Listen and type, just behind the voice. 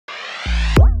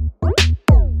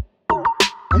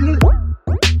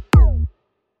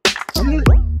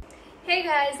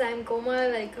guys, I'm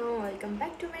Komal. Welcome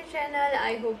back to my channel.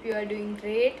 I hope you are doing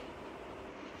great.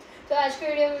 तो आज के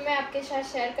video में मैं आपके साथ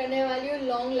शेयर करने वाली हूँ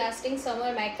long lasting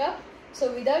summer makeup. So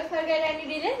without forget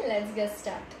any delay, let's get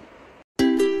start.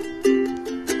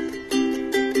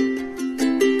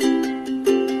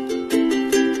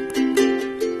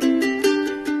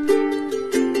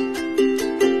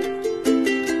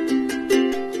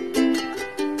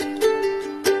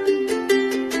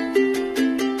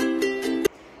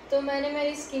 मैंने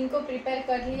मेरी स्किन को प्रिपेयर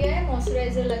कर लिया है,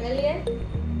 मॉइस्चराइजर लगा लिया है.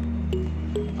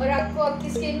 और आपको आपकी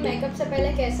स्किन मेकअप से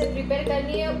पहले कैसे प्रिपेयर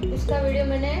करनी है उसका वीडियो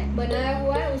मैंने बनाया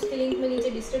हुआ है, उसकी लिंक मैं नीचे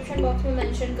डिस्क्रिप्शन बॉक्स में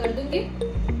मेंशन कर दूंगी.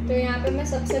 तो यहाँ पे मैं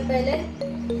सबसे पहले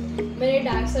मेरे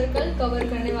डार्क सर्कल कवर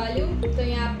करने वाली हूँ. तो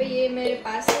यहाँ पे ये मेरे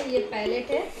पास है, ये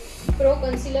पैलेट है, प्रो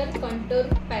कंसीलर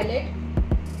कंटूर पैलेट.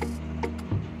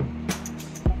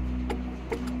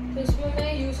 तो इसमें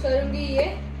मैं यूज करूंगी ये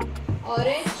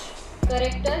ऑरेंज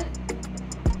करेक्टर.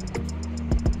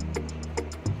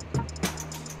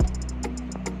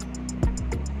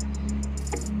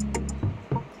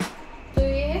 तो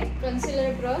ये है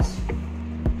कंसीलर ब्रश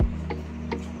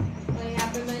और यहाँ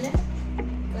पे मैंने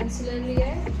कंसीलर लिया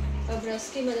है और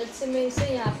ब्रश की मदद से मैं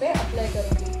इसे यहाँ पे अप्लाई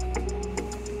करूँगी.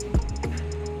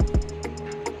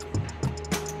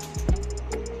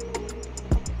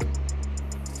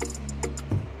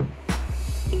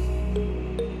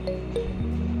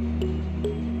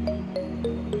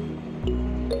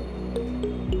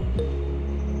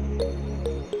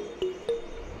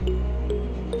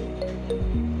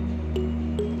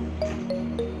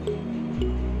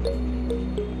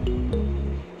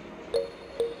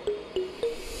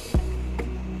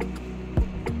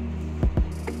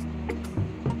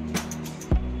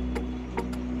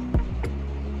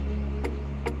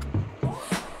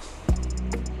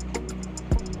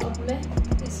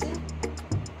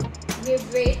 ये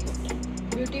वेट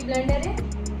ब्यूटी ब्लेंडर है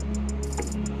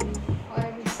और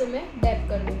अब इससे मैं डैप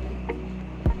कर लूँगी.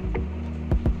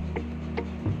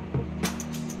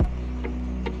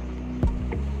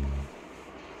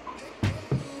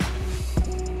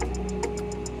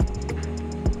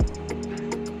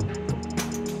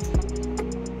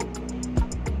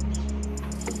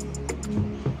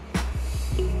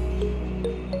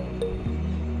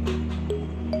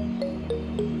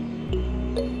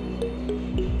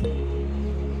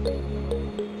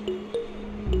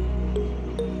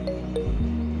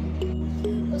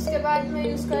 उसके बाद मैं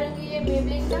यूज करूंगी ये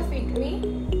मेबलिन का फिट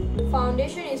मी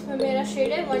फाउंडेशन. इसमें मेरा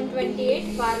शेड है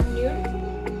 128 वार्म न्यूड.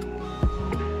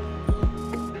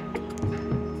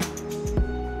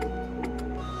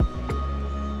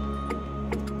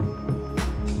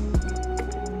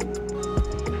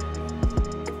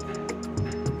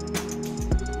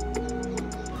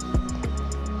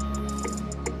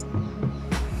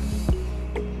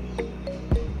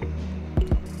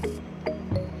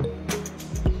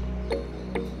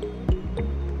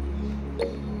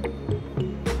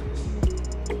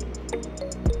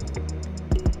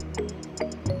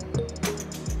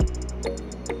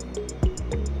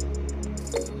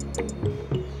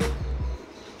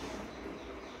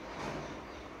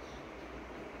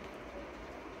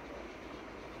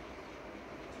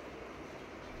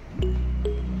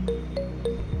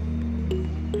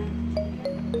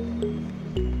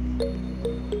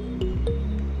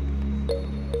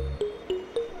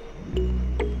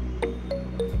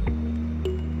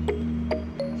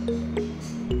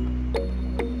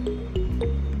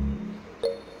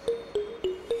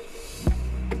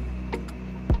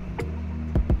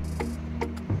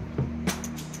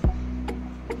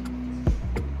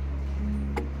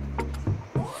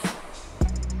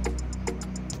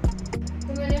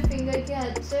 के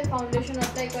हाथ से फाउंडेशन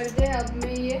अप्लाई कर दे. अब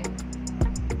मैं ये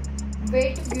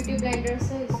वेट ब्यूटी ब्लेंडर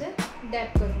से इसे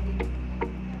डैप करूंगी.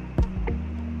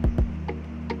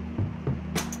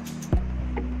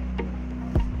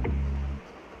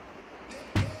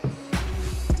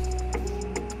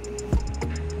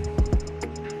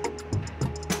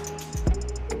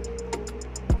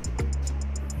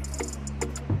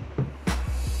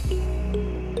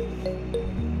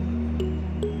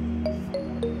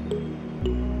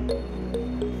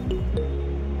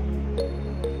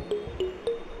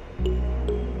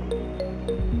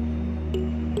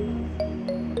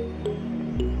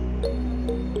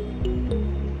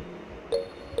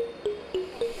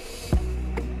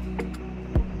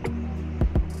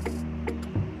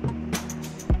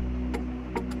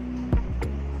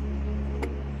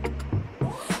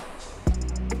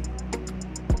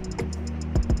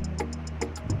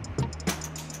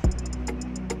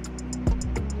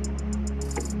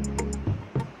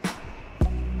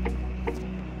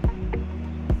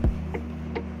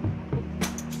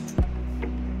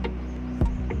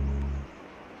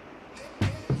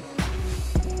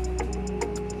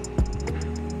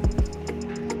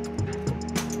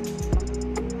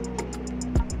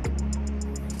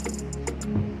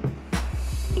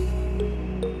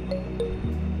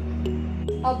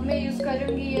 मैं यूज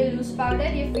करूंगी ये लूज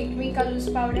पाउडर, ये फिट मी का लूज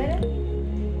पाउडर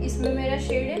है। इसमें मेरा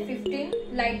शेड है 15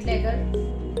 लाइट लेगर।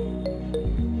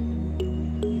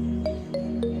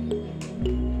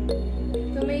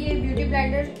 तो मैं ये ब्यूटी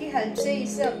ब्लेंडर की हेल्प से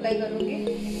इसे अप्लाई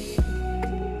करूंगी।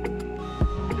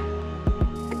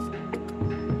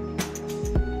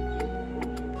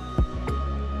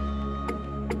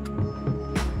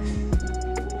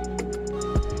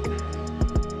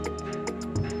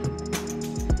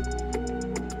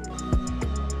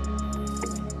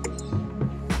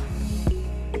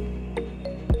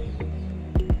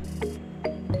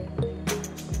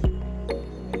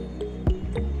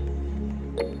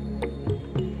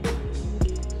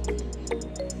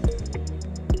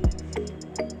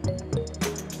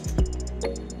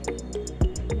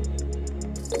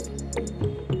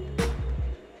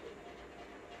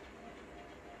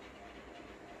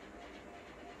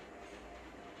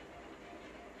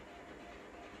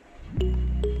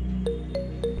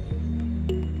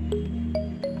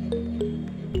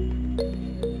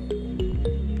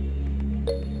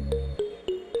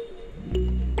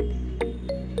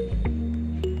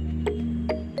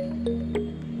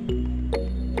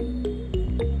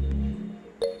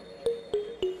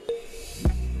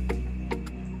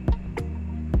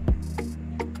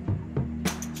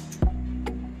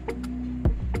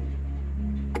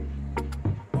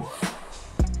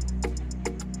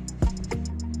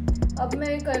 अब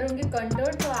मैं करूंगी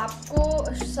कंटूर। तो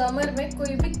आपको समर में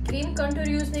कोई भी क्रीम कंटूर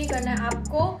यूज नहीं करना है,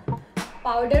 आपको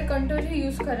पाउडर कंटूर ही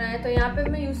यूज करना है। तो यहाँ पे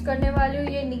मैं यूज करने वाली हूँ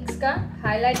ये NYX का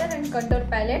हाइलाइटर एंड कंटूर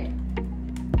पैलेट।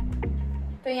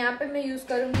 तो यहाँ पे मैं यूज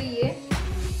करूंगी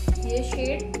ये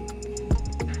शेड,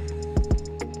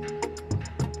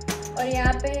 और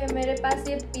यहाँ पे मेरे पास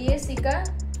ये PSC का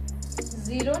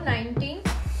 019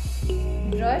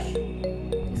 ब्रश,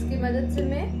 इसकी मदद से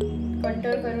मैं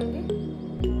कंटूर करूंगी।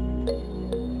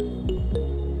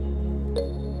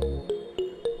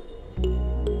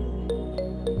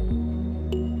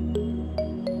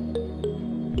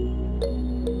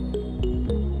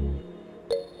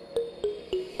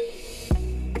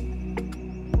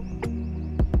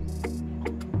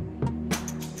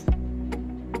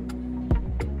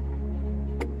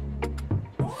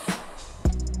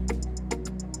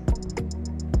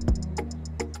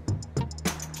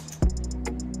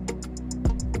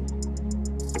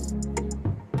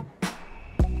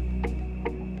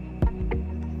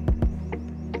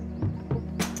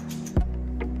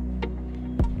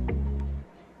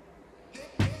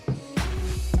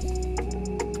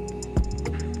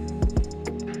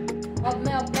 अब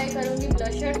मैं अप्लाई करूंगी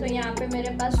ब्लशर। तो यहाँ पे मेरे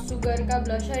पास शुगर का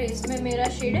ब्लशर, इसमें मेरा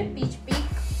शेड है पीच पिंक।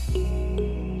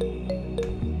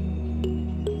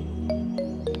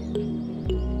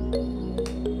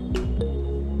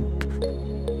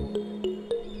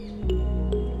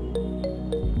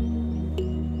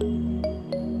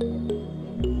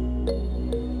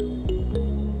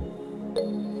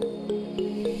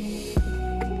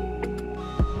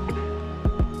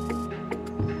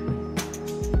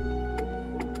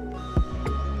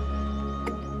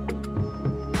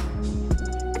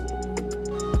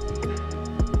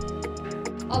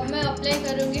 अब मैं अप्लाई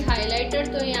करूंगी हाइलाइटर।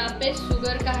 तो यहाँ पे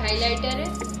शुगर का हाइलाइटर है,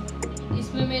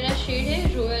 इसमें मेरा शेड है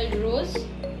रॉयल रोज।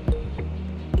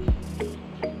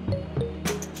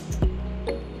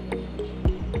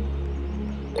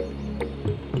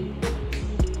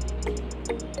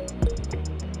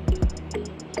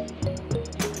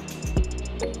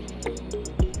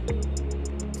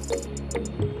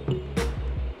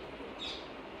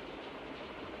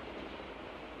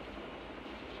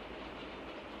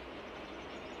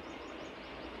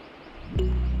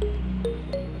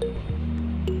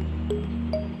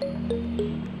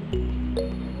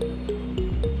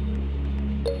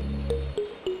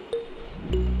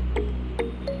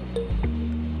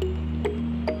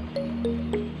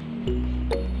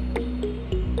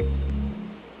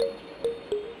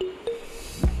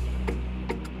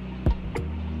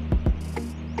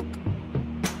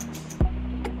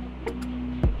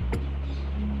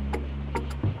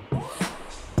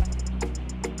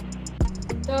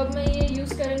 तो अब मैं ये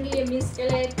यूज करूंगी ये मिस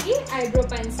कलर की आईब्रो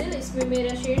पेंसिल, इसमें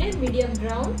मेरा शेड है मीडियम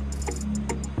ब्राउन।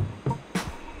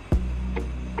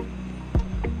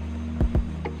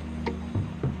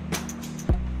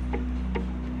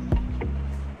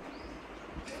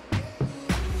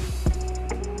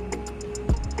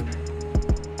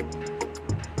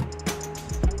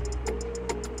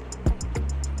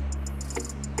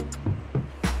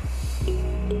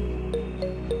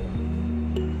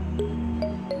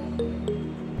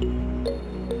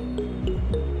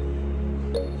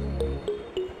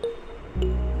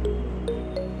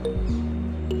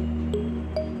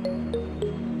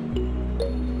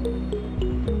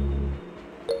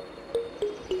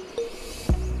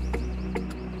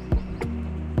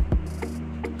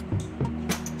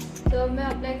 तो अब मैं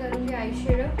अप्लाई करूँगी आई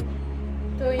शेडो।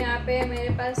 तो यहाँ पे मेरे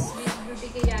पास स्विस ब्यूटी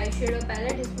की ये आई शेडो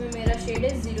पैलेट, इसमें मेरा शेड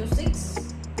है 06।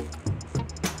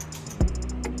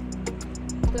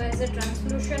 तो ऐसे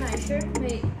ट्रांसलूशन आई शेड मैं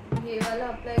ये वाला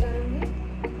अप्लाई करूँगी।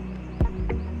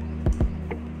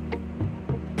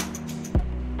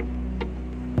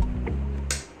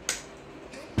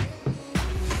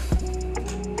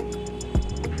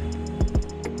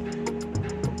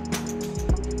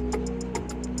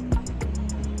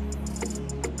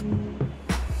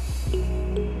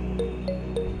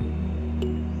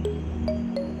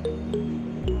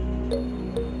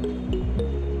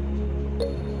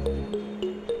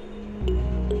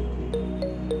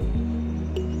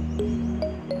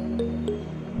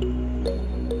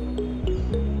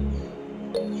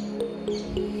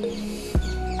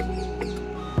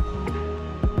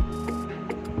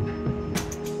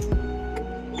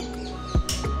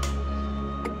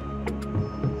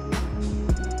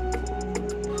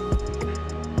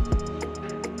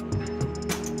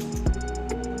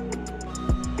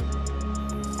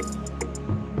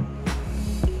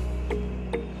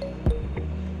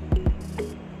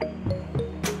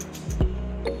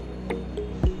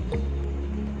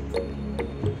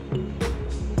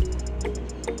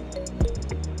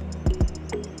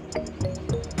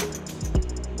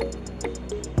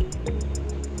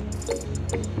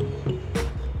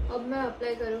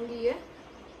 अप्लाई करूंगी ये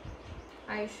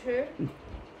आई शेड।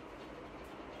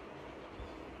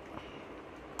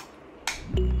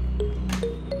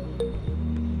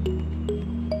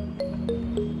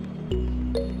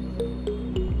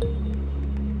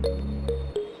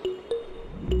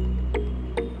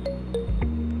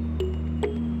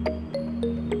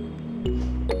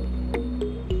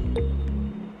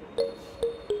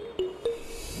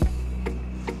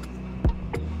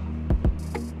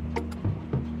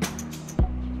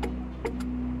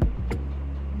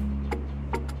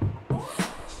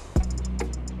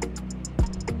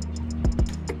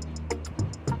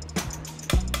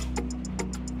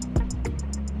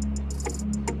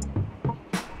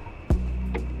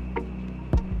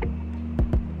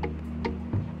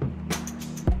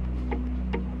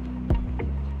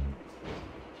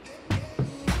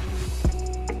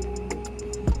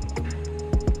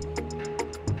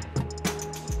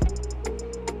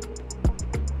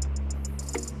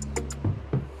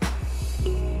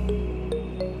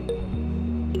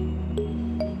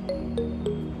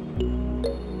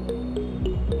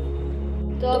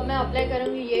 तो अब मैं अप्लाई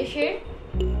करूंगी ये शेड,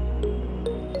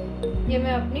 ये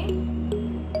मैं अपनी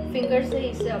फिंगर से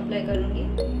इसे अप्लाई करूंगी।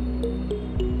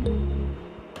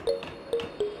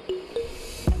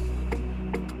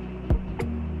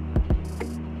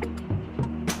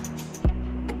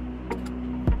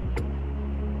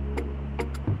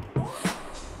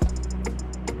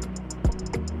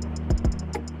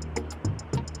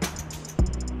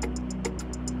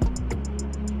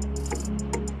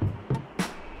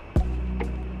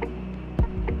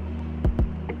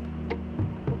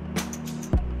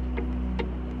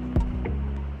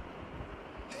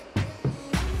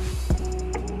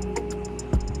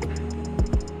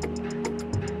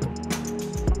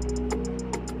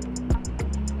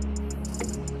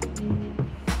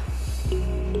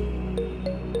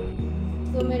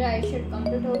 तो मेरा आई शेड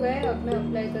कंप्लीट हो गया है। अब मैं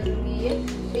अप्लाई करूंगी ये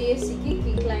BSC की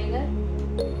किक लाइनर।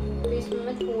 तो इसमें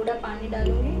मैं थोड़ा पानी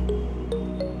डालूंगी,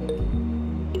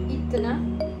 इतना,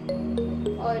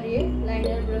 और ये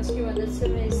लाइनर ब्रश की मदद से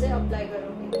मैं इसे अप्लाई करूंगी।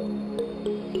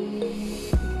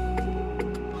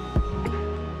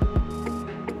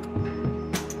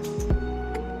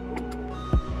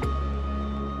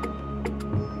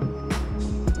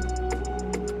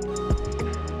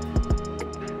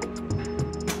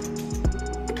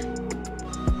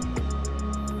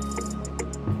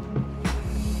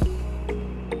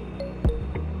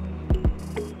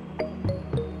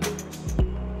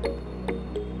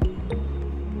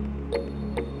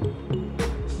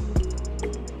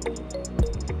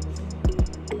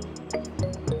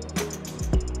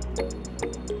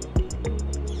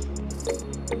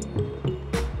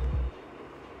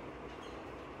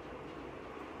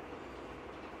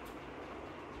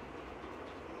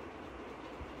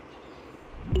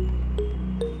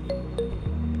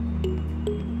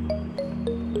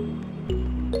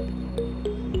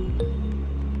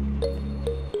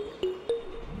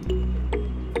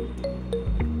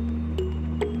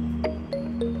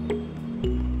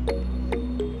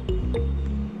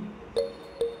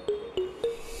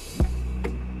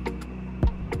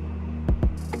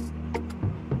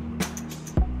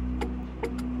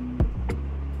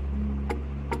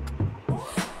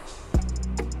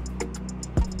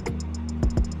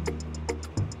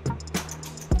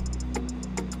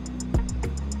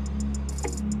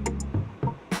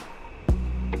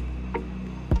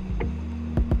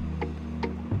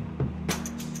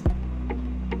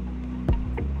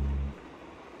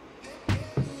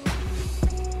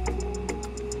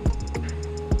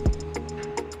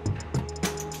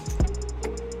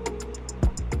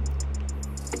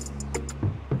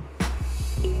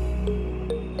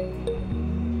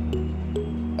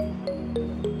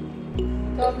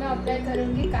 अप्लाई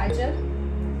करूंगी काजल।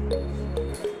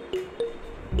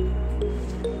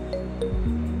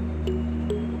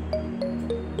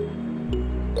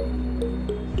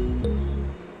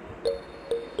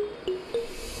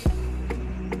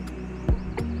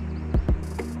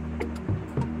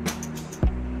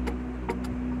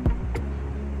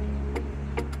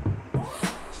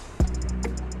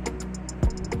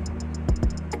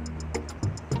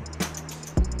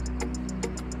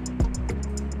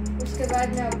 उसके बाद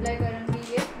मैं अप्लाई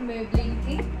करूंगी ये मेबलिन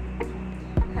की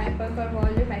हाइपर कर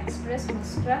वॉल्यूम एक्सप्रेस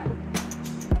मस्कारा।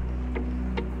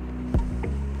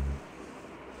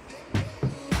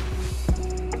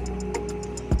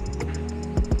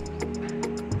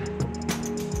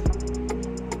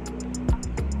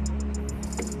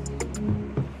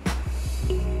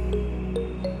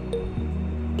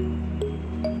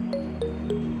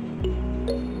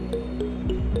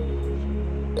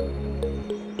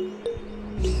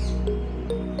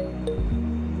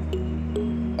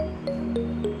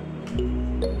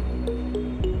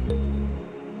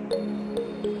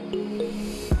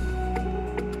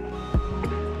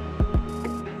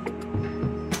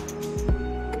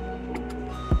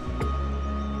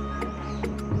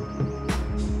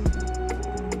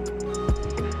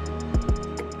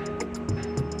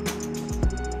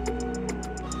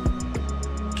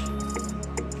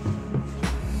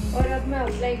 मैं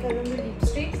अप्लाई करूंगी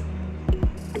लिपस्टिक।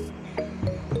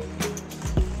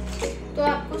 तो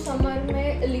आपको समर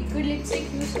में लिक्विड लिपस्टिक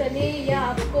यूज करनी है या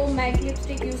आपको मैट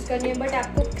लिपस्टिक यूज करनी है, बट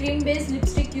आपको क्रीम बेस्ड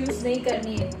लिपस्टिक यूज नहीं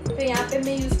करनी है। तो यहाँ पे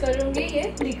मैं यूज करूंगी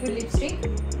ये लिक्विड लिपस्टिक।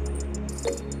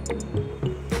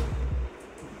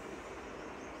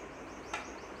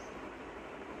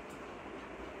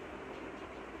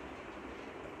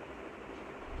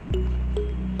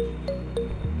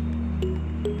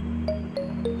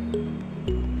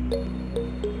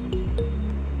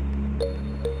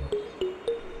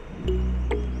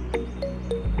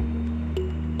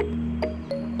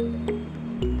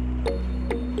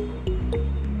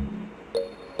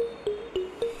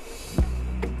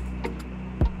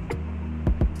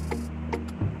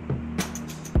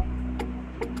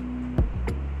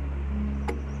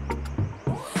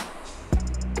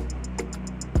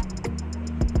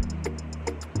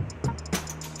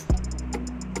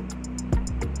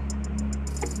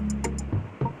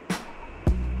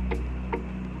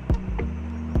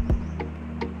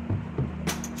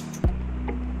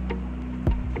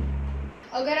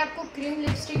 अगर आपको क्रीम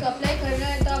लिपस्टिक अप्लाई करना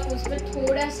है तो आप उस पर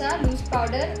थोड़ा सा लूज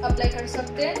पाउडर अप्लाई कर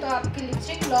सकते हैं, तो आपकी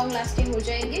लिपस्टिक लॉन्ग लास्टिंग हो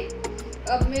जाएगी।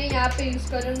 अब मैं यहाँ पे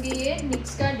यूज़ करूँगी ये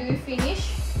निक्स का due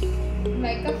finish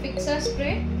makeup fixer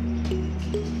spray.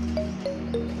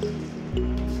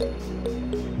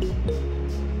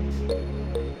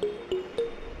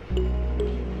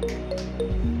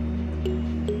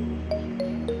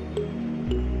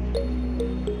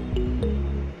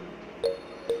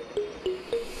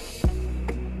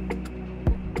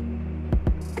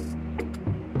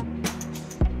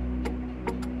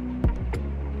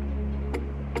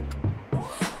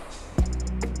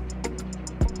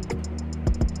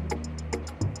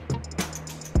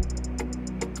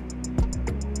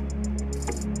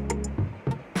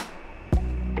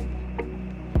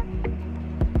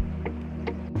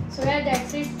 सो यार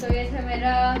दैट्स इट। तो ये था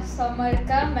मेरा समर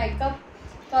का मेकअप।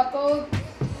 तो आपको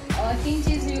तीन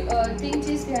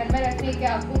चीज़ ध्यान में रखनी है कि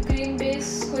आपको क्रीम बेस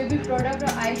कोई भी प्रोडक्ट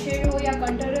आई शेड हो या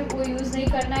कंटूरर वो यूज़ नहीं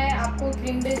करना है, आपको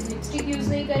क्रीम बेस लिपस्टिक यूज़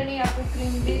नहीं करनी है, आपको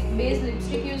क्रीम बेस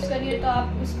लिपस्टिक यूज़ करनी है। तो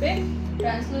आप उस पर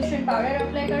ट्रांसलूशन पाउडर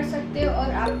अप्लाई कर सकते हो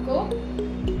और आपको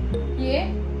ये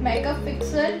मेकअप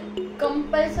फिक्सर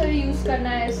कंपल्सरी यूज़ करना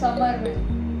है समर में,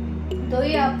 तो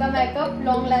ये आपका मेकअप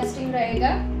लॉन्ग लास्टिंग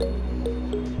रहेगा।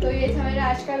 तो ये था मेरा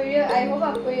आज का वीडियो। आई होप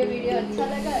आपको ये वीडियो अच्छा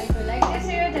लगा। If you like this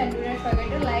video then do not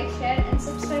forget to like share